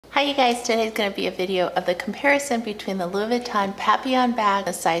Hi you guys, today's going to be a video of the comparison between the Louis Vuitton Papillon bag,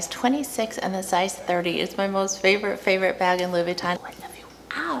 the size 26 and the size 30. It's my most favorite bag in Louis Vuitton. I love you.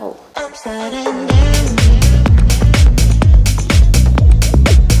 Ow!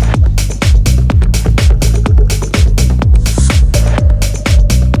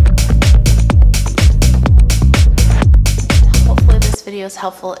 Video is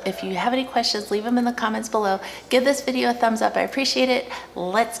helpful. If you have any questions, leave them in the comments below. Give this video a thumbs up. I appreciate it.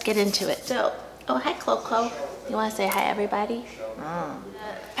 Let's get into it. So, oh, hi, Clo. You want to say hi, everybody?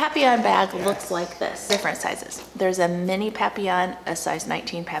 Papillon bag looks like this. Different sizes. There's a mini Papillon, a size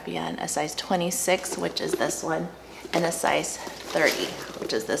 19 Papillon, a size 26, which is this one, and a size 30,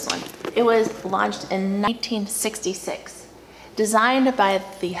 which is this one. It was launched in 1966. Designed by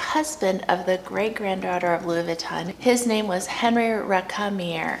the husband of the great-granddaughter of Louis Vuitton. His name was Henri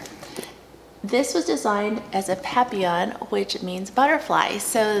Recamier. This was designed as a papillon, which means butterfly.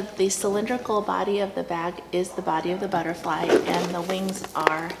 So the cylindrical body of the bag is the body of the butterfly, and the wings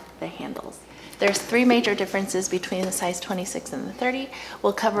are the handles. There's three major differences between the size 26 and the 30.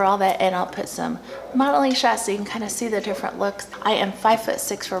 We'll cover all that, and I'll put some modeling shots so you can kind of see the different looks. I am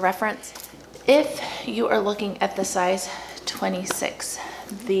 5'6" for reference. If you are looking at the size 26,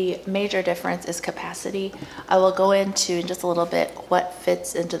 the major difference is capacity. I will go into in just a little bit what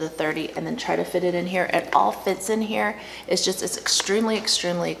fits into the 30 and then try to fit it in here. It all fits in here. It's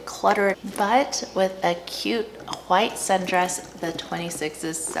extremely cluttered, but with a cute white sundress. The 26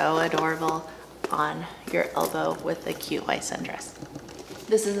 is so adorable on your elbow with the cute white sundress.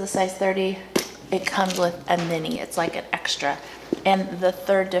 This is the size 30. It comes with a mini. It's like an extra. And the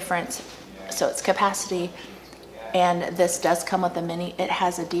third difference, so it's capacity, and this does come with a mini. It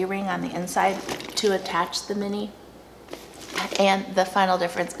has a D-ring on the inside to attach the mini. And the final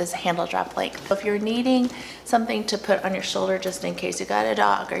difference is handle drop length. If you're needing something to put on your shoulder just in case you got a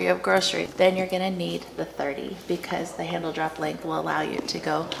dog or you have groceries, then you're gonna need the 30 because the handle drop length will allow you to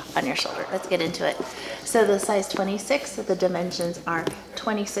go on your shoulder. Let's get into it. So the size 26, the dimensions are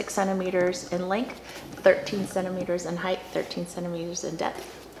 26 centimeters in length, 13 centimeters in height, 13 centimeters in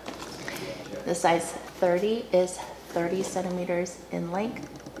depth. The size 30 is 30 centimeters in length,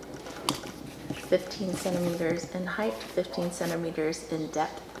 15 centimeters in height, 15 centimeters in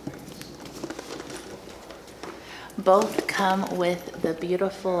depth. Both come with the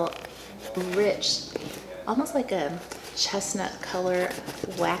beautiful, rich, almost like a chestnut color,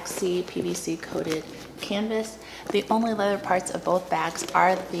 waxy PVC coated canvas. The only leather parts of both bags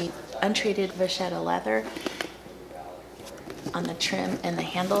are the untreated vachetta leather on the trim and the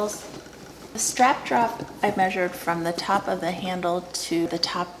handles. The strap drop I measured from the top of the handle to the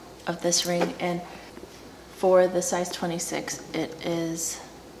top of this ring, and for the size 26 it is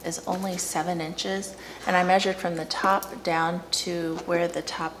only 7 inches, and I measured from the top down to where the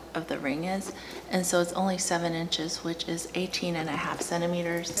top of the ring is, and so it's only 7 inches, which is 18.5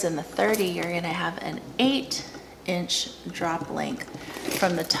 centimeters. In the 30 you're going to have an 8-inch drop length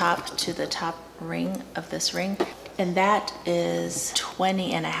from the top to the top ring of this ring, and that is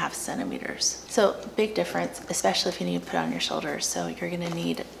 20.5 centimeters. So big difference, especially if you need to put it on your shoulders. So you're gonna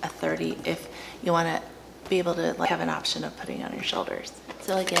need a 30 if you wanna be able to have an option of putting it on your shoulders.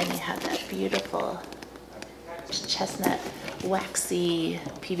 So again, you have that beautiful chestnut, waxy,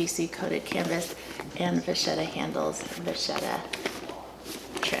 PVC coated canvas and vachetta handles, vachetta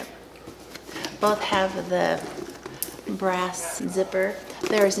trim. Both have the brass zipper.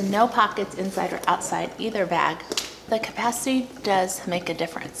 There is no pockets inside or outside either bag. The capacity does make a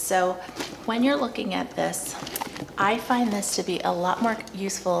difference. So when you're looking at this, I find this to be a lot more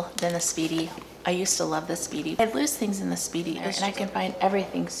useful than the Speedy. I used to love the Speedy. I lose things in the Speedy and I can find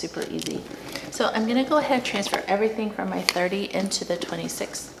everything super easy. So I'm gonna go ahead and transfer everything from my 30 into the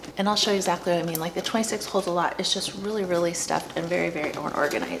 26. And I'll show you exactly what I mean. Like the 26 holds a lot. It's just really stuffed and very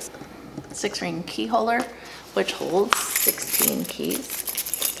organized. 6-ring key holder, which holds 16 keys.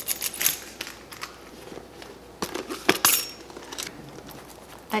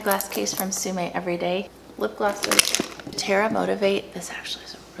 Eyeglass case from Sume Everyday. Lip glosses. Terra Motivate. This actually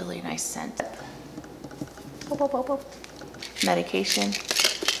is a really nice scent. Medication.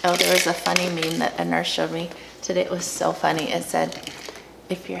 Oh, there was a funny meme that a nurse showed me today. It was so funny. It said,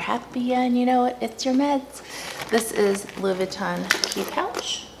 if you're happy and you know it, it's your meds. This is Louis Vuitton key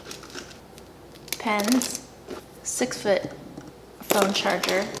pouch. Pens. 6-foot phone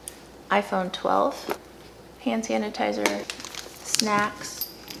charger. iPhone 12. Hand sanitizer. Snacks.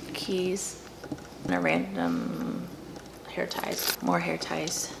 Keys, and a random hair ties, more hair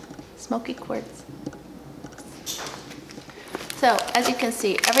ties, smoky quartz. So as you can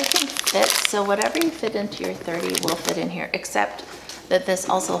see, everything fits. So whatever you fit into your 30 will fit in here, except that this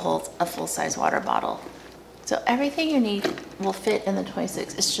also holds a full-size water bottle. So everything you need will fit in the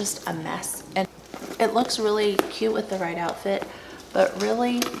 26. It's just a mess. And it looks really cute with the right outfit, but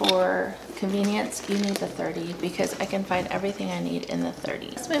really for convenience, you need the 30 because I can find everything I need in the 30.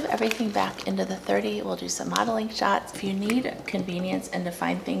 Let's move everything back into the 30. We'll do some modeling shots. If you need convenience and to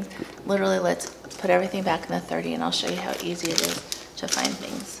find things, literally let's put everything back in the 30 and I'll show you how easy it is to find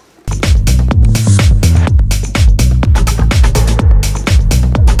things.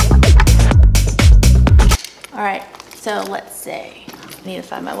 All right, so let's say I need to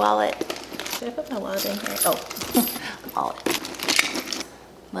find my wallet. Should I put my wallet in here? Oh, wallet.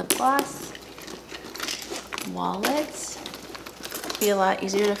 Lip gloss. Wallet. Be a lot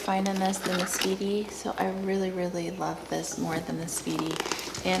easier to find in this than the Speedy, so I really, really love this more than the Speedy.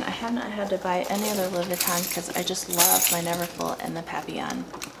 And I have not had to buy any other Louis Vuitton because I just love my Neverfull and the Papillon.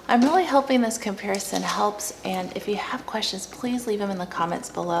 I'm really hoping this comparison helps, and if you have questions, please leave them in the comments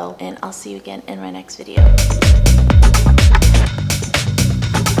below, and I'll see you again in my next video.